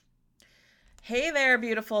Hey there,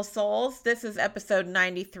 beautiful souls. This is episode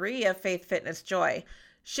 93 of Faith, Fitness, Joy.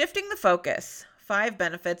 Shifting the focus, 5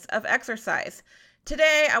 benefits of exercise.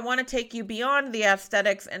 Today, I want to take you beyond the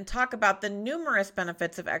aesthetics and talk about the numerous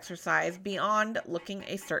benefits of exercise beyond looking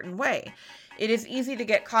a certain way. It is easy to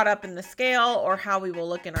get caught up in the scale or how we will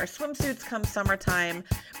look in our swimsuits come summertime,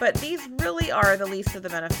 but these really are the least of the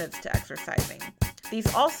benefits to exercising.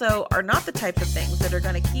 These also are not the types of things that are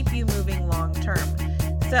going to keep you moving long term.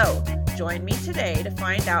 So, join me today to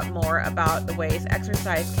find out more about the ways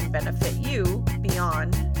exercise can benefit you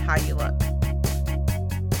beyond how you look.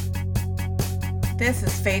 This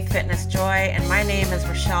is Faith, Fitness, Joy, and my name is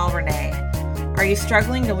Rochelle Renee. Are you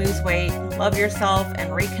struggling to lose weight, love yourself,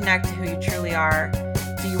 and reconnect to who you truly are?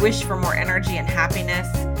 Do you wish for more energy and happiness?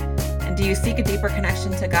 And do you seek a deeper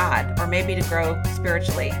connection to God, or maybe to grow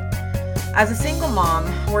spiritually? As a single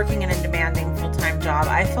mom working in a demanding full-time job,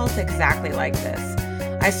 I felt exactly like this.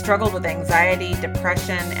 I struggled with anxiety,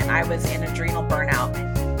 depression, and I was in adrenal burnout.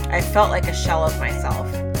 I felt like a shell of myself.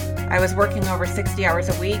 I was working over 60 hours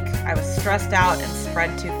a week. I was stressed out and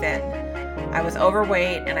spread too thin. I was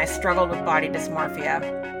overweight and I struggled with body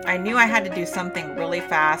dysmorphia. I knew I had to do something really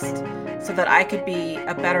fast so that I could be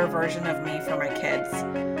a better version of me for my kids.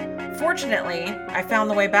 Fortunately, I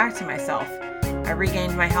found the way back to myself. I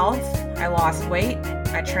regained my health, I lost weight,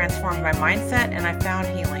 I transformed my mindset, and I found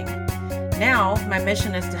healing. Now, my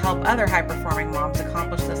mission is to help other high-performing moms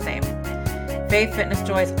accomplish the same. Faith, Fitness,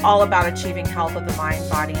 Joy is all about achieving health of the mind,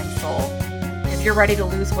 body, and soul. If you're ready to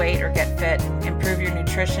lose weight or get fit, improve your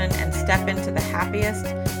nutrition, and step into the happiest,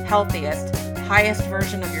 healthiest, highest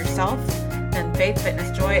version of yourself, then Faith,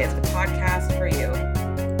 Fitness, Joy is the podcast for you.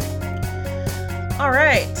 All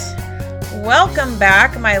right. Welcome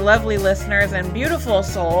back, my lovely listeners and beautiful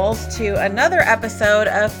souls, to another episode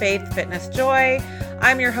of Faith, Fitness, Joy.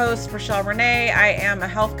 I'm your host, Rochelle Renee. I am a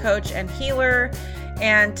health coach and healer,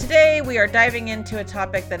 and today we are diving into a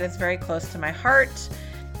topic that is very close to my heart,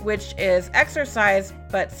 which is exercise,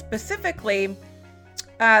 but specifically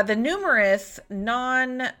the numerous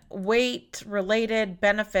non-weight related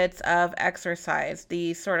benefits of exercise,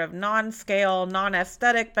 the sort of non-scale,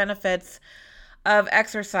 non-aesthetic benefits of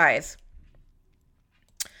exercise.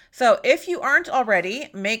 So if you aren't already,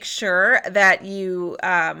 make sure that you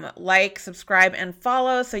like, subscribe, and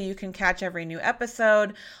follow so you can catch every new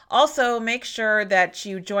episode. Also, make sure that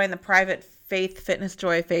you join the private Faith, Fitness,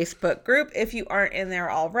 Joy Facebook group if you aren't in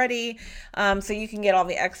there already, so you can get all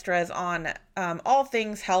the extras on all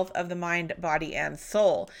things health of the mind, body, and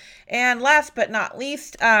soul. And last but not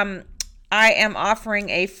least, I am offering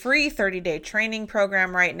a free 30-day training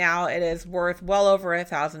program right now. It is worth well over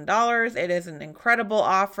 $1,000. It is an incredible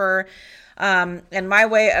offer. And my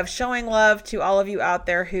way of showing love to all of you out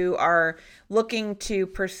there who are looking to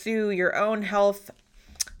pursue your own health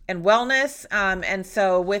and wellness. And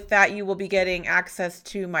so with that, you will be getting access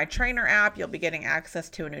to my trainer app. You'll be getting access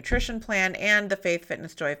to a nutrition plan and the Faith,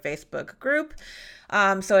 Fitness, Joy Facebook group.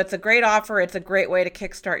 So it's a great offer. It's a great way to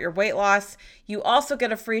kickstart your weight loss. You also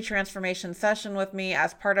get a free transformation session with me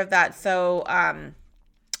as part of that. So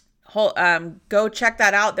go check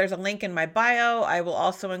that out. There's a link in my bio. I will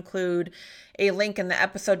also include a link in the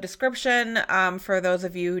episode description for those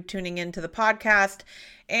of you tuning into the podcast.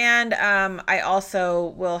 And I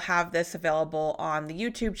also will have this available on the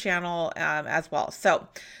YouTube channel as well. So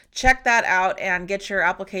check that out and get your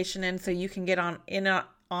application in so you can get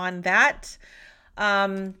on that.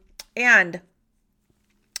 And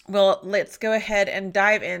let's go ahead and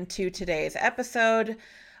dive into today's episode.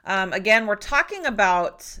 Again, we're talking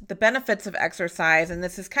about the benefits of exercise, and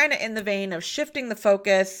this is kind of in the vein of shifting the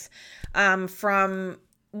focus from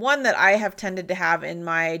one that I have tended to have in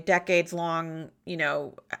my decades long,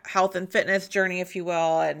 health and fitness journey, if you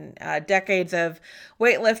will, and decades of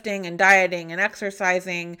weightlifting and dieting and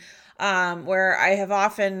exercising, where I have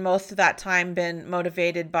often most of that time been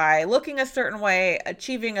motivated by looking a certain way,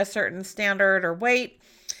 achieving a certain standard or weight.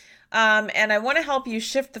 And I want to help you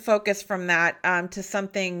shift the focus from that to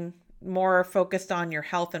something more focused on your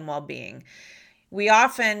health and well-being. We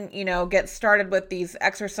often, get started with these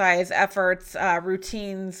exercise efforts,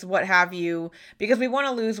 routines, what have you, because we want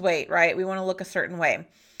to lose weight, right? We want to look a certain way.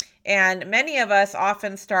 And many of us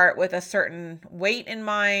often start with a certain weight in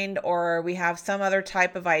mind, or we have some other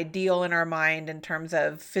type of ideal in our mind in terms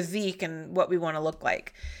of physique and what we want to look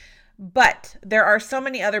like. But there are so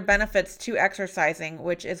many other benefits to exercising,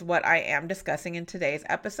 which is what I am discussing in today's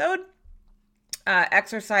episode.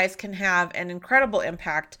 Exercise can have an incredible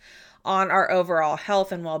impact on our overall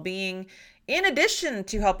health and well-being. in addition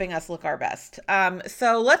to helping us look our best.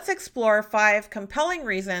 So let's explore 5 compelling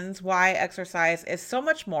reasons why exercise is so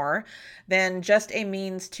much more than just a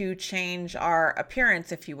means to change our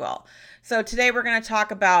appearance, if you will. So today we're going to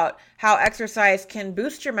talk about how exercise can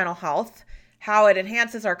boost your mental health, how it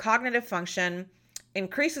enhances our cognitive function,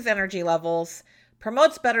 increases energy levels,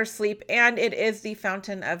 promotes better sleep, and it is the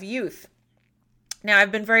fountain of youth. Now,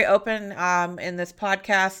 I've been very open in this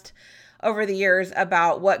podcast over the years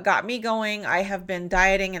about what got me going. I have been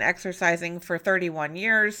dieting and exercising for 31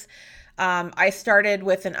 years. I started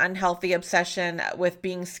with an unhealthy obsession with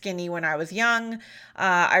being skinny when I was young.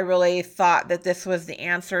 I really thought that this was the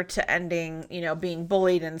answer to ending, being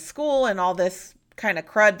bullied in school and all this kind of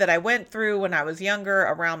crud that I went through when I was younger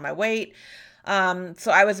around my weight.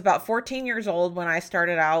 So I was about 14 years old when I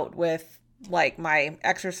started out with like my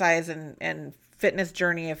exercise and fitness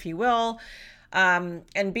journey, if you will.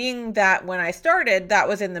 And being that when I started, that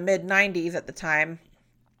was in the mid 90s at the time,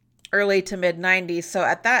 early to mid 90s. So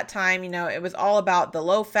at that time, it was all about the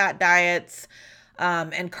low fat diets,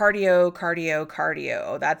 and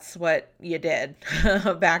cardio. That's what you did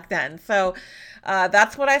back then. So,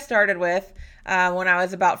 that's what I started with. When I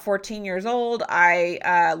was about 14 years old,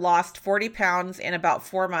 I lost 40 pounds in about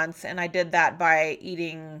 4 months. And I did that by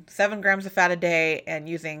eating 7 grams of fat a day and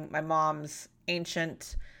using my mom's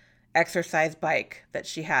ancient exercise bike that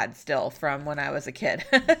she had still from when I was a kid.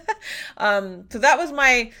 So that was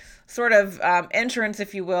my sort of entrance,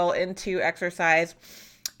 if you will, into exercise.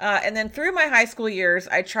 And then through my high school years,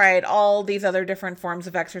 I tried all these other different forms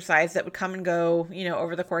of exercise that would come and go,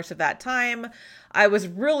 over the course of that time. I was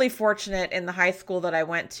really fortunate in the high school that I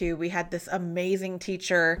went to. We had this amazing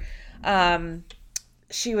teacher.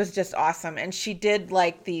 She was just awesome. And she did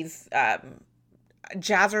like these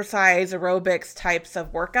jazzercise aerobics types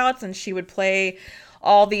of workouts, and she would play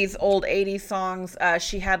all these old 80s songs.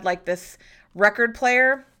 She had like this record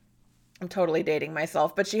player. I'm totally dating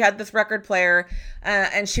myself, but she had this record player,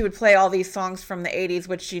 and she would play all these songs from the 80s,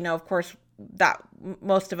 which, of course, that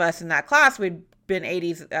most of us in that class, we'd been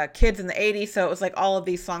 80s kids in the 80s. So it was like all of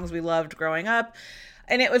these songs we loved growing up.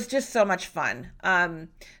 And it was just so much fun.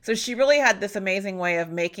 So she really had this amazing way of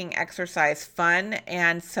making exercise fun.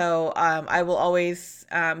 And so I will always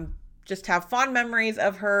just have fond memories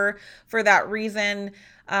of her for that reason.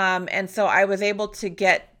 And so I was able to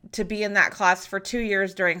get to be in that class for 2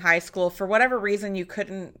 years during high school. For whatever reason, you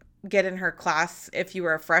couldn't get in her class if you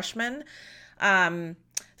were a freshman.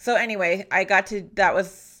 So anyway, that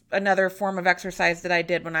was another form of exercise that I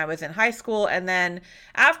did when I was in high school. And then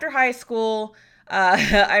after high school,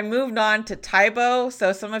 I moved on to Taibo.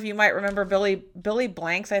 So some of you might remember Billy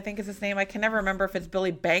Blanks, I think is his name. I can never remember if it's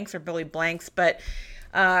Billy Banks or Billy Blanks, but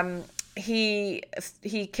he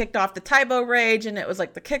kicked off the Taibo rage, and it was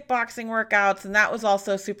like the kickboxing workouts, and that was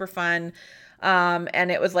also super fun.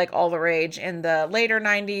 And it was like all the rage in the later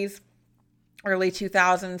 90s, early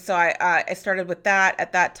 2000s. So I started with that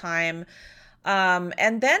at that time.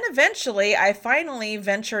 And then eventually I finally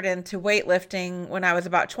ventured into weightlifting when I was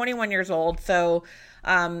about 21 years old. So,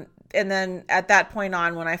 and then at that point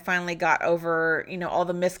on, when I finally got over, all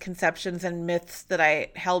the misconceptions and myths that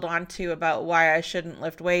I held on to about why I shouldn't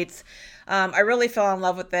lift weights, I really fell in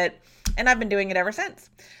love with it, and I've been doing it ever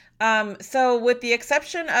since. So with the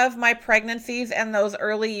exception of my pregnancies and those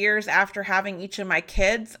early years after having each of my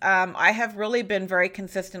kids, I have really been very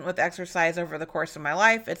consistent with exercise over the course of my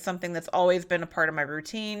life. It's something that's always been a part of my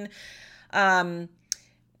routine.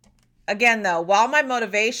 Again, though, while my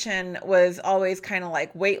motivation was always kind of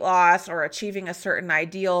like weight loss or achieving a certain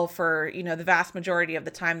ideal for, the vast majority of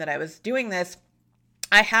the time that I was doing this,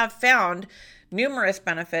 I have found numerous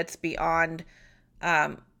benefits beyond,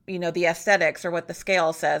 the aesthetics or what the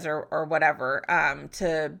scale says or whatever,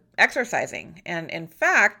 to exercising. And in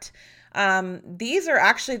fact, these are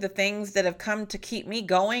actually the things that have come to keep me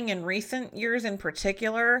going in recent years in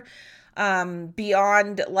particular,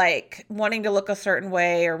 beyond like wanting to look a certain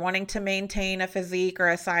way or wanting to maintain a physique or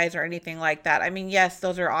a size or anything like that. I mean, yes,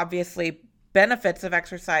 those are obviously benefits of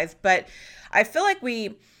exercise, but I feel like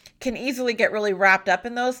we can easily get really wrapped up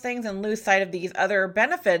in those things and lose sight of these other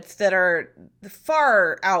benefits that are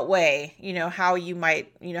far outweigh, how you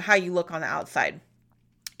might, how you look on the outside.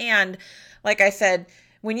 And like I said,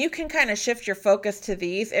 when you can kind of shift your focus to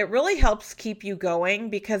these, it really helps keep you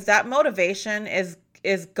going, because that motivation is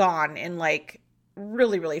gone in like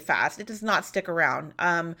really, really fast. It does not stick around.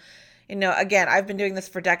 Again, I've been doing this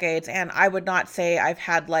for decades, and I would not say I've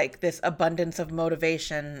had like this abundance of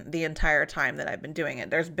motivation the entire time that I've been doing it.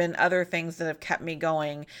 There's been other things that have kept me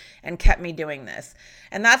going and kept me doing this.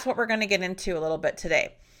 And that's what we're going to get into a little bit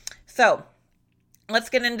today. So let's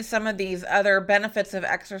get into some of these other benefits of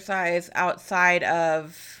exercise outside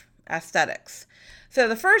of aesthetics. So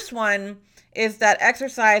the first one is that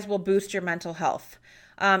exercise will boost your mental health.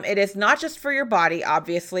 It is not just for your body,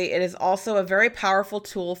 obviously. It is also a very powerful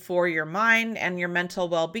tool for your mind and your mental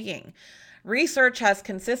well-being. Research has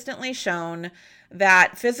consistently shown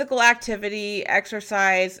that physical activity,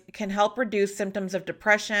 exercise, can help reduce symptoms of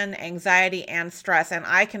depression, anxiety, and stress. And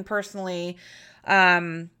I can personally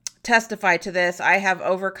testify to this. I have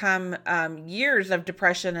overcome years of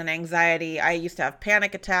depression and anxiety. I used to have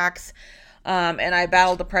panic attacks, and I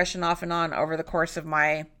battled depression off and on over the course of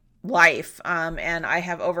my life. And I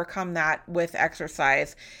have overcome that with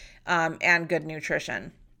exercise and good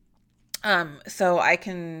nutrition. So I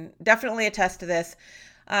can definitely attest to this.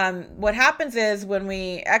 What happens is when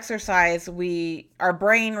we exercise, our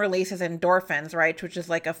brain releases endorphins, right? Which is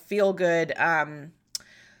like a feel-good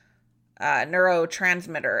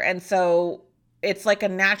neurotransmitter. And so it's like a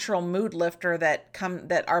natural mood lifter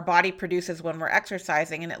that our body produces when we're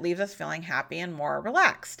exercising, and it leaves us feeling happy and more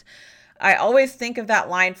relaxed. I always think of that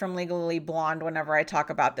line from Legally Blonde whenever I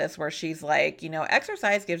talk about this, where she's like,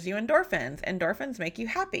 exercise gives you endorphins. Endorphins make you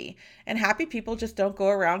happy. And happy people just don't go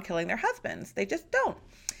around killing their husbands. They just don't.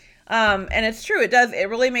 And it's true. It does. It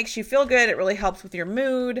really makes you feel good. It really helps with your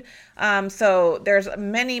mood. So there's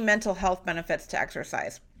many mental health benefits to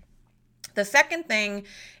exercise. The second thing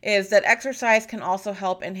is that exercise can also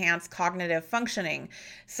help enhance cognitive functioning.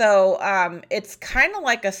 So it's kind of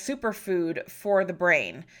like a superfood for the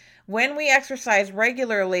brain. When we exercise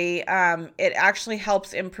regularly, it actually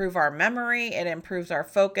helps improve our memory, it improves our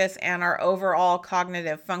focus, and our overall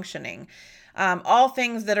cognitive functioning. All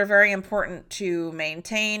things that are very important to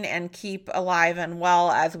maintain and keep alive and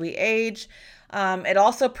well as we age. It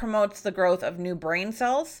also promotes the growth of new brain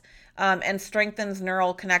cells and strengthens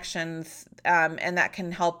neural connections, and that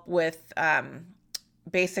can help with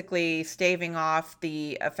basically staving off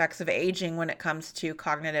the effects of aging when it comes to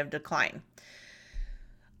cognitive decline.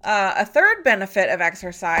 A third benefit of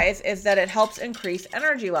exercise is that it helps increase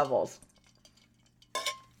energy levels.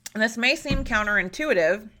 And this may seem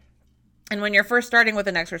counterintuitive, and when you're first starting with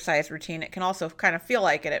an exercise routine, it can also kind of feel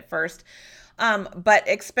like it at first. But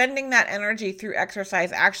expending that energy through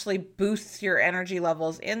exercise actually boosts your energy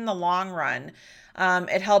levels in the long run.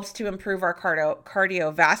 It helps to improve our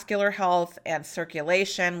cardiovascular health and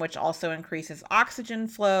circulation, which also increases oxygen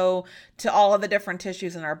flow to all of the different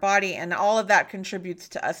tissues in our body. And all of that contributes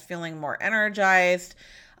to us feeling more energized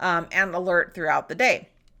and alert throughout the day.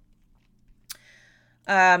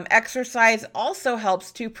 Exercise also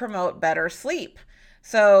helps to promote better sleep.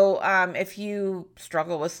 So if you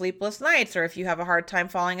struggle with sleepless nights, or if you have a hard time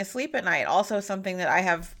falling asleep at night, also something that I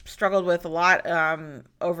have struggled with a lot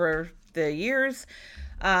over the years,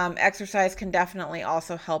 exercise can definitely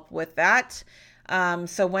also help with that.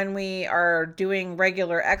 So when we are doing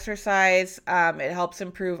regular exercise, it helps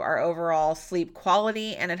improve our overall sleep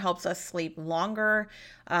quality, and it helps us sleep longer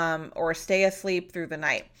or stay asleep through the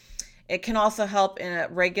night. It can also help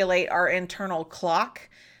regulate our internal clock,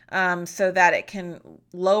 so that it can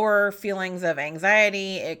lower feelings of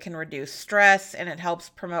anxiety, it can reduce stress, and it helps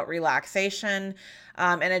promote relaxation,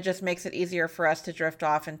 and it just makes it easier for us to drift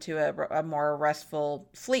off into a more restful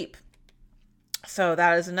sleep. So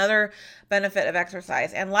that is another benefit of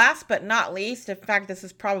exercise. And last but not least, in fact, this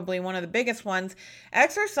is probably one of the biggest ones,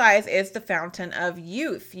 exercise is the fountain of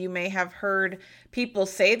youth. You may have heard people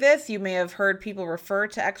say this. You may have heard people refer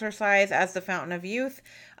to exercise as the fountain of youth.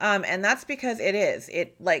 And that's because it is.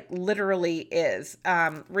 It literally is.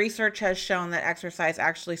 Research has shown that exercise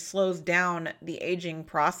actually slows down the aging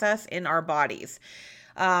process in our bodies.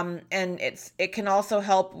 And it can also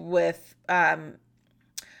help with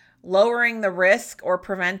lowering the risk or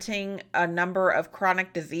preventing a number of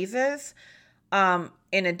chronic diseases. In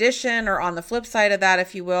addition, or on the flip side of that,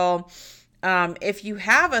 if you will, if you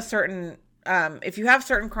have certain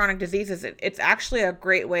chronic diseases, it's actually a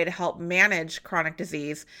great way to help manage chronic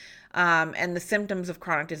disease and the symptoms of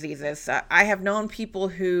chronic diseases. I have known people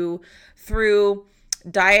who, through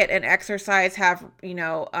diet and exercise, have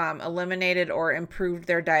eliminated or improved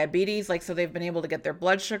their diabetes. So they've been able to get their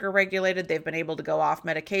blood sugar regulated. They've been able to go off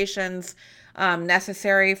medications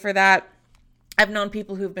necessary for that. I've known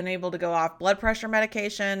people who've been able to go off blood pressure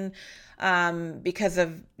medication because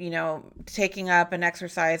of taking up an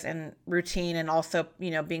exercise and routine, and also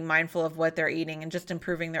being mindful of what they're eating and just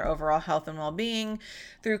improving their overall health and well-being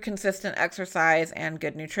through consistent exercise and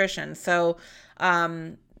good nutrition. So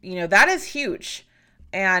that is huge.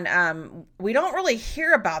 And we don't really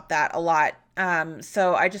hear about that a lot.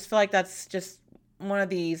 So I just feel like that's just one of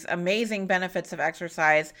these amazing benefits of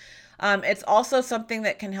exercise. It's also something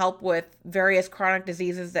that can help with various chronic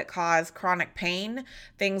diseases that cause chronic pain,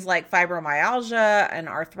 things like fibromyalgia and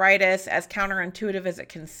arthritis. As counterintuitive as it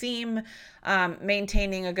can seem,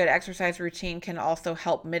 maintaining a good exercise routine can also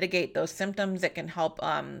help mitigate those symptoms. It can help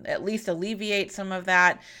at least alleviate some of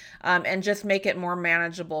that, and just make it more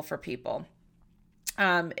manageable for people.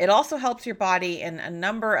 It also helps your body in a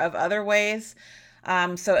number of other ways.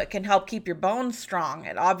 So it can help keep your bones strong.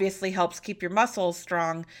 It obviously helps keep your muscles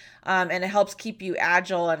strong, and it helps keep you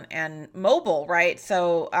agile and mobile, right?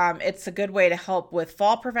 So it's a good way to help with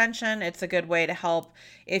fall prevention. It's a good way to help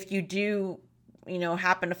if you do,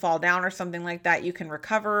 happen to fall down or something like that, you can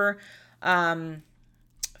recover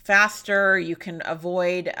faster. You can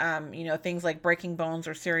avoid, things like breaking bones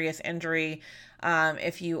or serious injury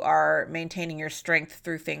if you are maintaining your strength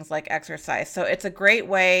through things like exercise. So it's a great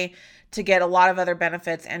way to get a lot of other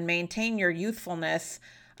benefits and maintain your youthfulness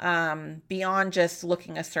beyond just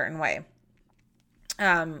looking a certain way.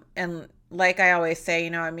 And like I always say,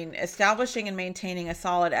 establishing and maintaining a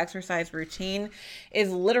solid exercise routine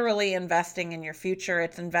is literally investing in your future.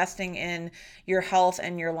 It's investing in your health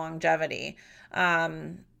and your longevity.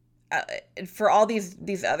 For all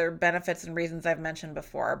these other benefits and reasons I've mentioned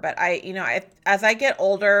before. But as I get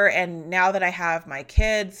older and now that I have my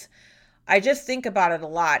kids, I just think about it a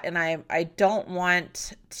lot, and I don't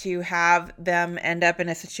want to have them end up in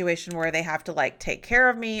a situation where they have to take care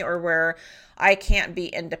of me, or where I can't be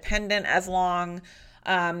independent as long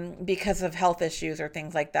because of health issues or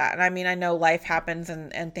things like that. And I know life happens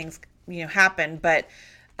and things happen, but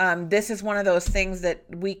this is one of those things that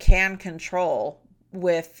we can control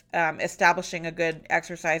with establishing a good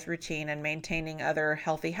exercise routine and maintaining other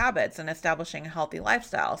healthy habits and establishing a healthy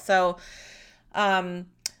lifestyle. So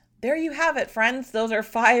there you have it, friends. Those are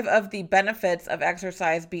 5 of the benefits of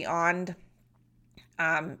exercise beyond,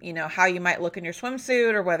 how you might look in your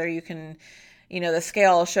swimsuit, or whether you can, the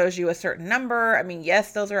scale shows you a certain number.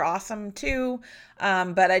 Yes, those are awesome too.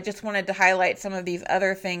 But I just wanted to highlight some of these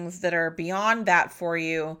other things that are beyond that for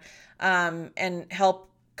you, and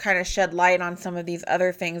help kind of shed light on some of these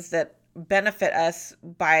other things that benefit us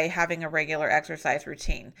by having a regular exercise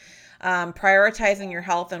routine. Prioritizing your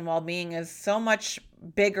health and well-being is so much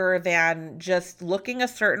bigger than just looking a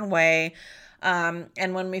certain way.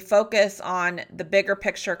 And when we focus on the bigger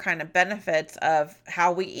picture kind of benefits of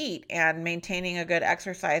how we eat and maintaining a good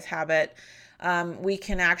exercise habit, we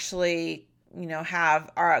can actually,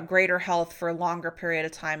 have our greater health for a longer period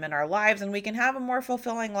of time in our lives, and we can have a more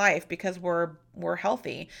fulfilling life because we're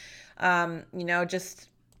healthy.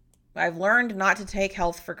 I've learned not to take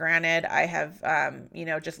health for granted. I have,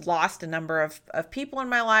 just lost a number of people in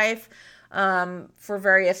my life for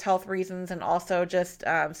various health reasons, and also just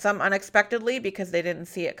some unexpectedly because they didn't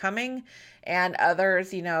see it coming, and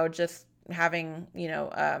others, just having,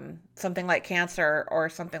 something like cancer or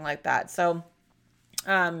something like that. So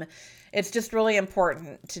it's just really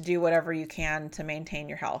important to do whatever you can to maintain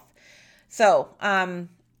your health. So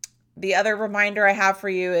the other reminder I have for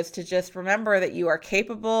you is to just remember that you are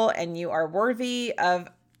capable and you are worthy of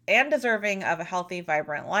and deserving of a healthy,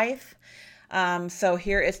 vibrant life. So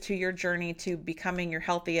here is to your journey to becoming your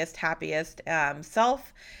healthiest, happiest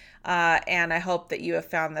self. And I hope that you have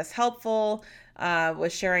found this helpful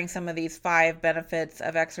with sharing some of these 5 benefits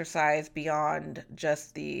of exercise beyond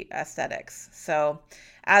just the aesthetics. So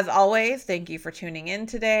as always, thank you for tuning in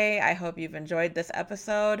today. I hope you've enjoyed this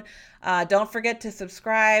episode. Don't forget to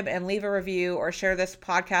subscribe and leave a review, or share this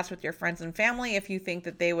podcast with your friends and family if you think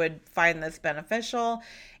that they would find this beneficial.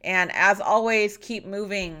 And as always, keep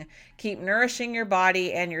moving, keep nourishing your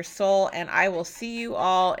body and your soul, and I will see you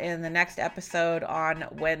all in the next episode on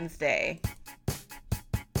Wednesday.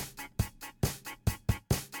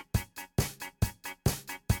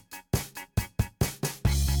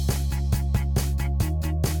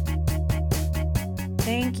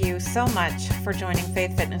 Thank you so much for joining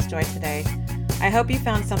Faith Fitness Joy today. I hope you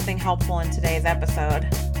found something helpful in today's episode.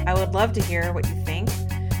 I would love to hear what you think,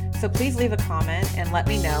 so please leave a comment and let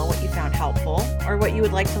me know what you found helpful or what you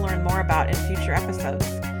would like to learn more about in future episodes.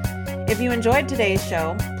 If you enjoyed today's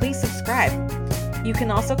show, please subscribe. You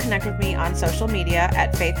can also connect with me on social media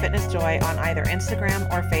at Faith Fitness Joy on either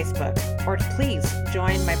Instagram or Facebook, or please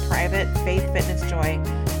join my private Faith Fitness Joy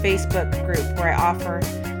Facebook group where I offer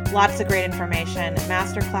lots of great information,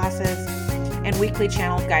 master classes, and weekly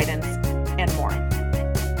channel guidance, and more.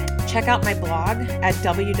 Check out my blog at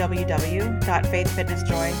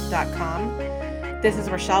www.faithfitnessjoy.com. This is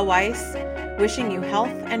Rochelle Weiss, wishing you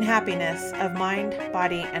health and happiness of mind,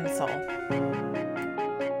 body, and soul.